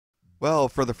Well,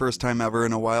 for the first time ever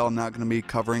in a while, I'm not going to be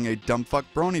covering a dumbfuck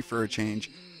brony for a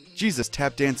change. Jesus,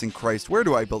 tap dancing Christ, where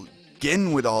do I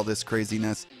begin with all this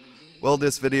craziness? Well,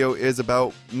 this video is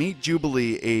about Meet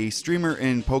Jubilee, a streamer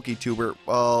and PokeTuber.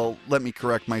 Well, let me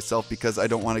correct myself because I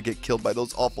don't want to get killed by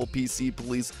those awful PC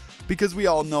police, because we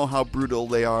all know how brutal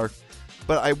they are.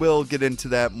 But I will get into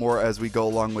that more as we go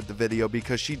along with the video,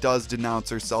 because she does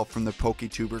denounce herself from the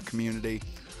PokeTuber community.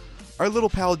 Our little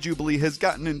pal Jubilee has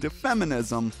gotten into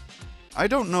feminism. I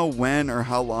don't know when or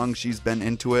how long she's been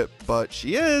into it, but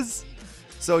she is.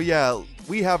 So yeah,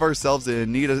 we have ourselves an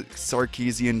Anita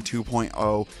Sarkeesian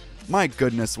 2.0. My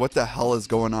goodness, what the hell is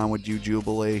going on with you,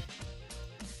 Jubilee?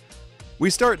 We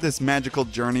start this magical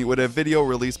journey with a video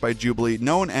released by Jubilee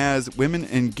known as Women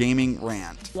in Gaming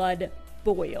Rant. Blood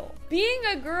boil. Being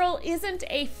a girl isn't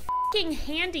a fucking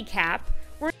handicap.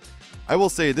 I will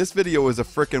say this video is a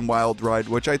frickin' wild ride,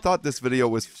 which I thought this video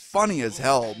was funny as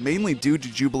hell, mainly due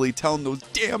to Jubilee telling those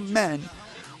damn men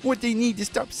what they need to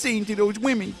stop saying to those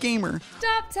women, gamer.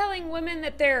 Stop telling women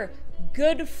that they're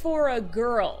good for a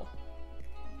girl.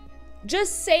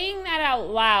 Just saying that out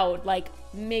loud, like,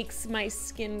 makes my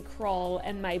skin crawl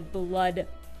and my blood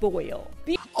boil.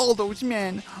 All those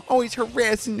men always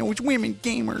harassing those women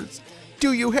gamers.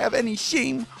 Do you have any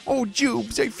shame? Oh,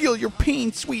 Jubes, I feel your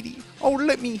pain, sweetie. Oh,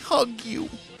 let me hug you.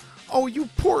 Oh, you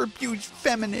poor abused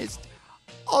feminist.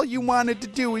 All you wanted to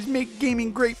do is make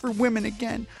gaming great for women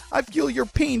again. I feel your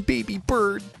pain, baby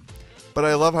bird. But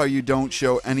I love how you don't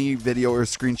show any video or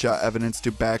screenshot evidence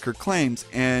to back her claims,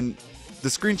 and the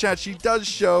screenshot she does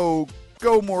show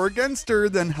go more against her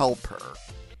than help her.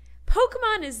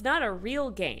 Pokemon is not a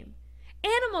real game.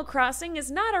 Animal Crossing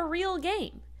is not a real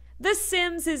game. The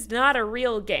Sims is not a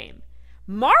real game.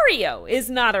 Mario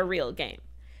is not a real game.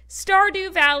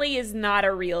 Stardew Valley is not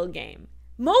a real game.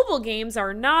 Mobile games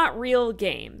are not real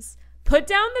games. Put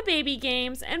down the baby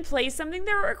games and play something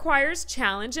that requires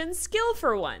challenge and skill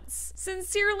for once.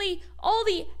 Sincerely, all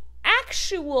the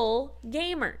actual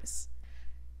gamers.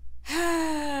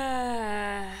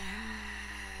 I'm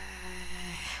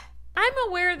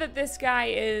aware that this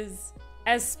guy is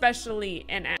especially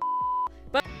an ass.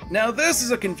 Now this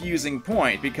is a confusing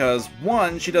point because,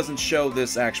 one, she doesn't show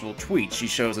this actual tweet, she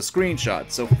shows a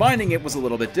screenshot, so finding it was a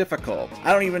little bit difficult.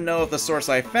 I don't even know if the source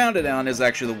I found it on is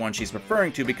actually the one she's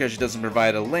referring to because she doesn't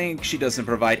provide a link, she doesn't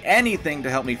provide anything to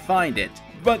help me find it.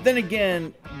 But then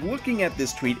again, looking at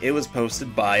this tweet, it was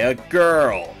posted by a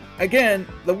girl. Again,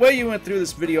 the way you went through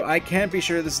this video, I can't be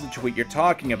sure this is the tweet you're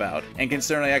talking about. And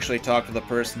considering I actually talked to the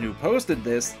person who posted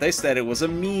this, they said it was a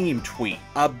meme tweet.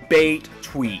 A bait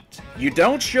tweet. You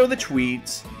don't show the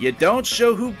tweets, you don't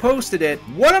show who posted it.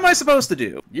 What am I supposed to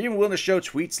do? You're even willing to show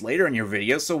tweets later in your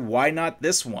video, so why not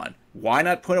this one? Why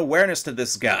not put awareness to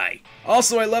this guy?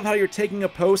 Also, I love how you're taking a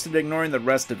post and ignoring the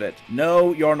rest of it.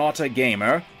 No, you're not a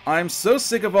gamer. I'm so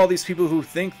sick of all these people who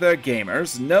think they're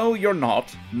gamers. No, you're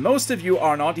not. Most of you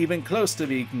are not even close to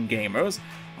being gamers.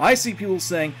 I see people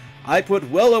saying, I put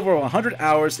well over 100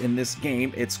 hours in this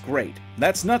game, it's great.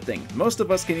 That's nothing. Most of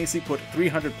us can easily put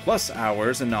 300 plus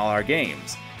hours in all our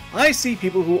games. I see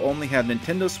people who only have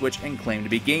Nintendo Switch and claim to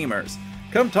be gamers.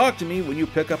 Come talk to me when you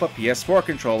pick up a PS4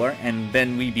 controller and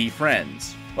then we be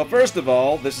friends. Well, first of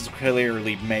all, this is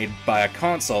clearly made by a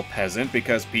console peasant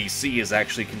because PC is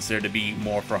actually considered to be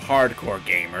more for hardcore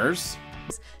gamers.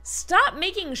 Stop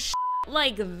making shit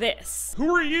like this.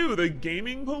 Who are you, the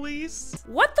gaming police?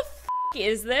 What the f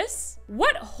is this?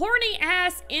 What horny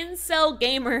ass incel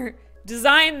gamer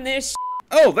designed this shit?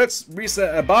 Oh, that's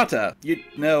Risa Abata. You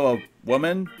know, a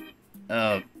woman?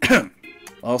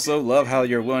 Also, love how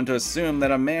you're willing to assume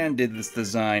that a man did this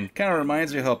design. Kinda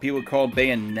reminds me of how people called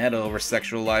Bayonetta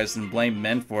over-sexualized and blame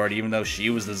men for it even though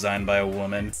she was designed by a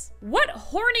woman. What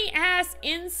horny ass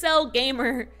incel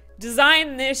gamer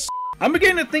designed this shit? I'm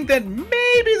beginning to think that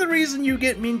maybe the reason you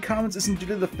get mean comments isn't due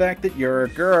to the fact that you're a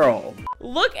girl.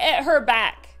 Look at her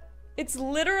back. It's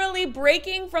literally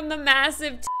breaking from the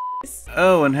massive titties.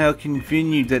 Oh, and how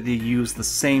convenient that they use the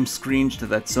same screenshot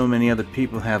that so many other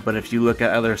people have, but if you look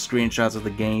at other screenshots of the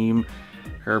game,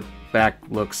 her back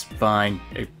looks fine.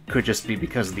 It could just be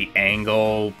because of the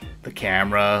angle, the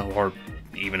camera, or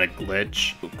even a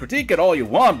glitch. Critique it all you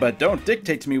want, but don't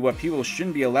dictate to me what people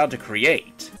shouldn't be allowed to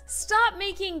create. Stop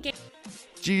making games.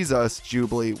 Jesus,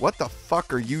 Jubilee, what the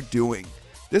fuck are you doing?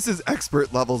 This is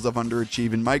expert levels of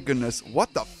underachieving. My goodness,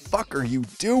 what the fuck are you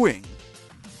doing?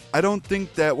 I don't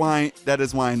think that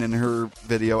is wine in her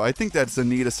video. I think that's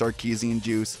Anita Sarkeesian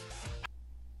juice.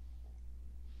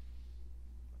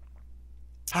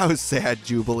 How sad,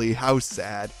 Jubilee, how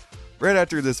sad. Right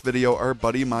after this video, our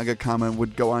buddy Manga Kamen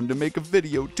would go on to make a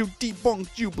video to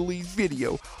debunk Jubilee's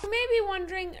video. You may be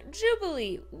wondering,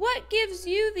 Jubilee, what gives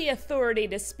you the authority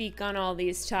to speak on all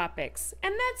these topics?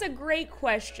 And that's a great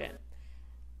question.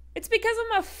 It's because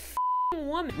I'm a f***ing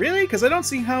woman. Really? Because I don't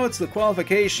see how it's the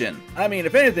qualification. I mean,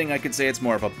 if anything, I could say it's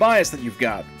more of a bias that you've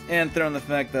got. And throw in the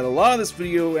fact that a lot of this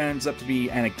video ends up to be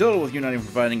anecdotal with you not even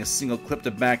providing a single clip to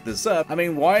back this up. I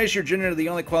mean, why is your gender the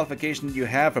only qualification that you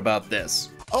have about this?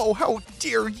 Oh, how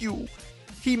dare you!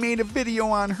 He made a video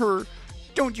on her.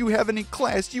 Don't you have any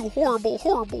class, you horrible,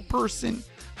 horrible person?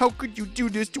 How could you do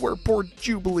this to our poor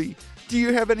Jubilee? Do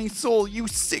you have any soul, you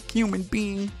sick human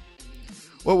being?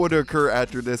 What would occur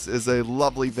after this is a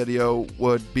lovely video,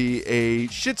 would be a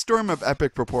shitstorm of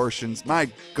epic proportions.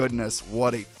 My goodness,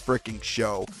 what a freaking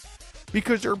show.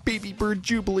 Because our baby bird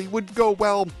Jubilee would go,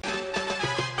 well...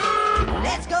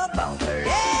 Let's go bonkers.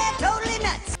 Yeah, totally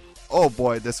nuts. Oh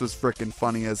boy, this was freaking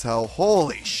funny as hell.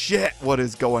 Holy shit, what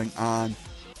is going on?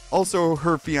 Also,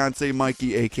 her fiance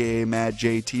Mikey, aka Mad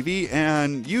JTV,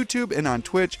 and YouTube and on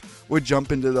Twitch would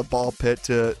jump into the ball pit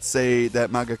to say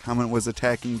that Manga Kamen was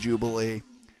attacking Jubilee.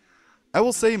 I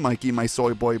will say, Mikey, my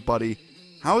soy boy buddy,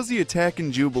 how is he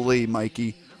attacking Jubilee,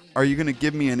 Mikey? Are you gonna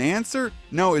give me an answer?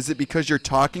 No, is it because you're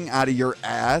talking out of your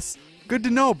ass? Good to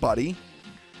know, buddy.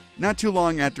 Not too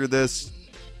long after this,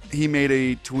 he made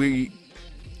a tweet.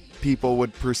 People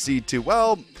would proceed to,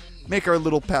 well, make our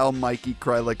little pal Mikey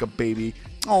cry like a baby.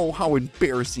 Oh, how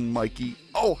embarrassing, Mikey.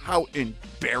 Oh, how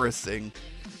embarrassing.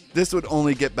 This would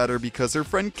only get better because her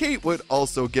friend Kate would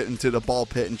also get into the ball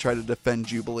pit and try to defend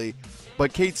Jubilee.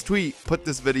 But Kate's tweet put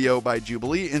this video by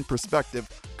Jubilee in perspective.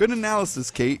 Good analysis,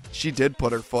 Kate. She did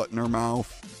put her foot in her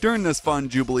mouth. During this fun,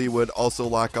 Jubilee would also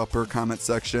lock up her comment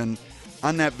section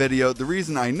on that video. The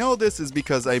reason I know this is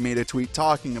because I made a tweet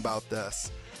talking about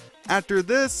this. After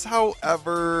this,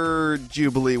 however,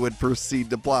 Jubilee would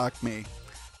proceed to block me.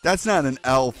 That's not an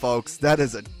L, folks. That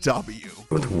is a W.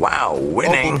 Wow,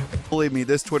 winning. Oh, believe me,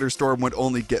 this Twitter storm would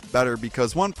only get better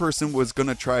because one person was going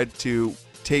to try to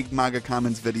take Manga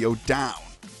Kamen's video down.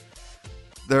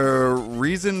 The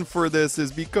reason for this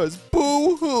is because,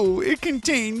 boo-hoo, it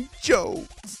contained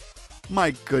jokes.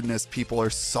 My goodness, people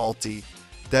are salty.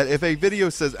 That if a video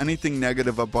says anything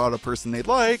negative about a person they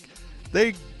like,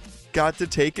 they got to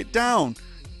take it down.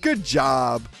 Good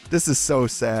job. This is so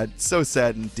sad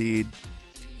indeed.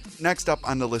 Next up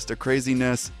on the list of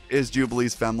craziness is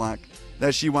Jubilee's femlock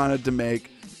that she wanted to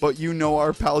make, but you know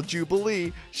our pal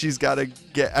Jubilee, she's got to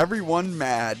get everyone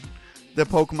mad. The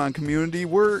Pokemon community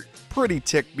were pretty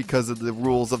ticked because of the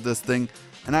rules of this thing,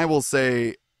 and I will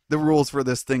say the rules for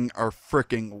this thing are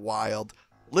freaking wild.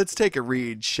 Let's take a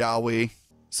read, shall we?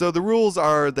 So the rules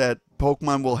are that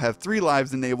Pokemon will have 3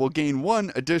 lives and they will gain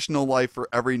 1 additional life for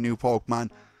every new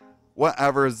Pokemon.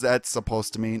 Whatever that's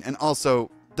supposed to mean. And also,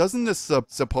 doesn't this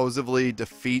supposedly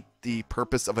defeat the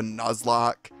purpose of a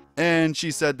Nuzlocke? And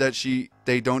she said that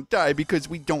they don't die because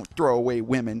we don't throw away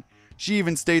women. She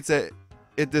even states that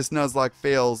if this Nuzlocke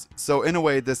fails, so in a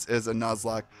way this is a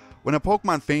Nuzlocke. When a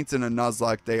Pokemon faints in a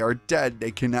Nuzlocke, they are dead,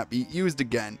 they cannot be used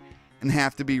again, and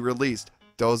have to be released.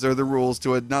 Those are the rules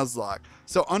to a Nuzlocke.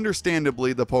 So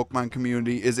understandably, the Pokemon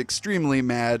community is extremely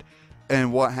mad.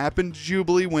 And what happened to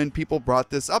Jubilee when people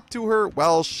brought this up to her?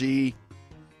 Well,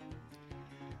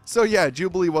 So yeah,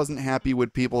 Jubilee wasn't happy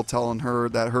with people telling her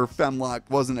that her femlock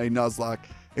wasn't a Nuzlocke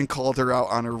and called her out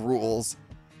on her rules.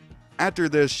 After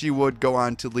this, she would go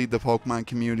on to lead the Pokemon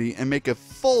community and make a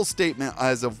full statement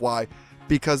as of why.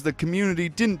 Because the community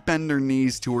didn't bend their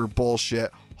knees to her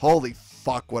bullshit. Holy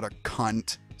fuck, what a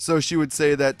cunt. So she would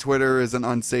say that Twitter is an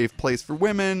unsafe place for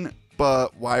women,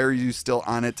 but why are you still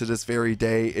on it to this very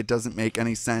day? It doesn't make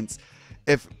any sense.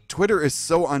 If Twitter is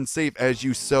so unsafe as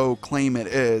you so claim it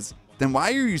is, then why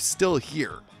are you still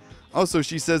here? Also,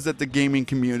 she says that the gaming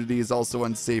community is also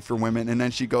unsafe for women, and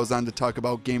then she goes on to talk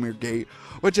about Gamergate,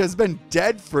 which has been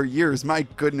dead for years. My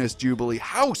goodness, Jubilee,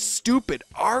 how stupid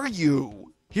are you?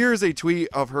 Here's a tweet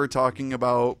of her talking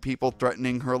about people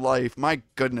threatening her life. My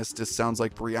goodness, this sounds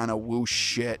like Brianna Wu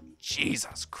shit.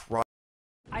 Jesus Christ.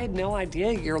 I had no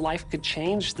idea your life could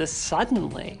change this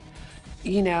suddenly.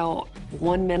 You know,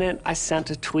 1 minute I sent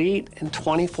a tweet and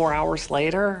 24 hours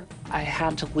later, I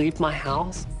had to leave my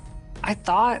house. I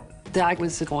thought that I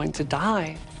was going to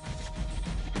die.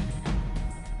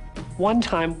 One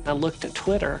time I looked at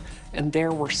Twitter and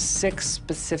there were 6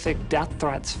 specific death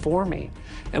threats for me.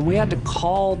 And we had to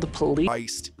call the police.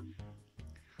 Christ.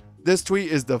 This tweet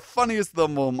is the funniest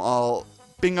of them all.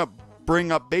 Bring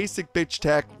up basic bitch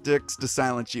tactics to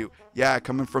silence you. Yeah,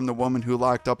 coming from the woman who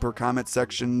locked up her comment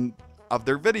section of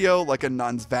their video like a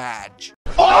nun's vag.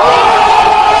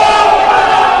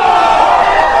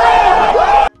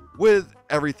 With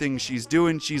everything she's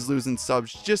doing, she's losing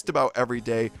subs just about every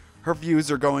day. Her views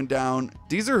are going down.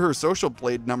 These are her Social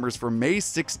Blade numbers for May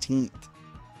 16th.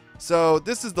 So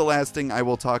this is the last thing I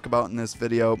will talk about in this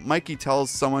video. Mikey tells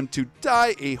someone to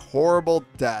die a horrible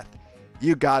death.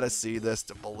 You gotta see this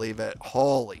to believe it.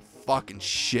 Holy fucking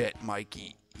shit,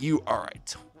 Mikey. You are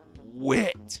a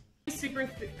twit. Super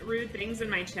rude things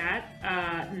in my chat,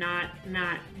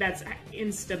 that's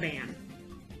insta-ban.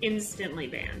 Instantly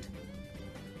banned.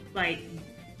 Like,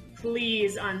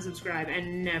 please unsubscribe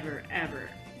and never, ever,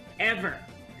 ever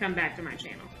come back to my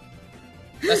channel.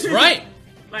 That's right!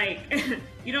 Like,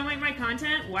 you don't like my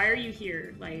content? Why are you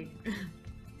here? Like...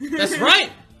 That's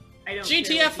right! I don't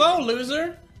GTFO,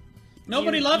 loser!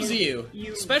 Nobody loves you.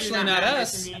 Especially not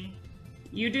us.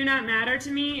 You do not matter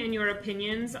to me, and your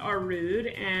opinions are rude,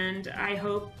 and I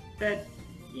hope that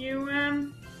you,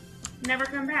 never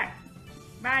come back.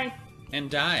 Bye. And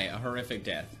die a horrific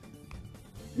death.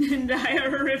 And die a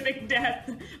horrific death.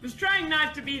 I was trying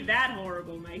not to be that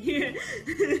horrible, Mikey.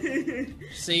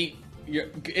 See,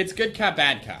 it's good cop,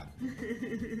 bad cop.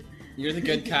 You're the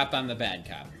good cop, I'm the bad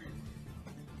cop.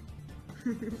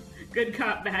 Good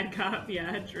cop, bad cop,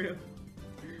 yeah, true.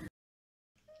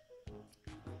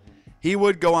 He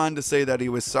would go on to say that he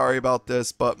was sorry about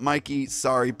this, but Mikey,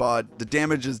 sorry bud, the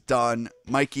damage is done.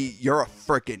 Mikey, you're a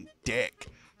frickin' dick.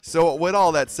 So with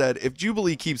all that said, if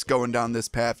Jubilee keeps going down this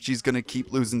path, she's gonna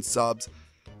keep losing subs.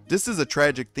 This is a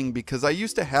tragic thing because I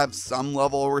used to have some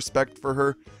level of respect for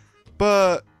her,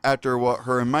 but after what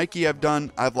her and Mikey have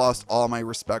done, I've lost all my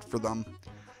respect for them.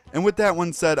 And with that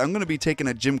one said, I'm gonna be taking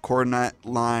a Jim Cornette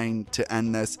line to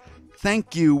end this.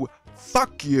 Thank you,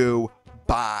 fuck you,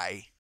 bye.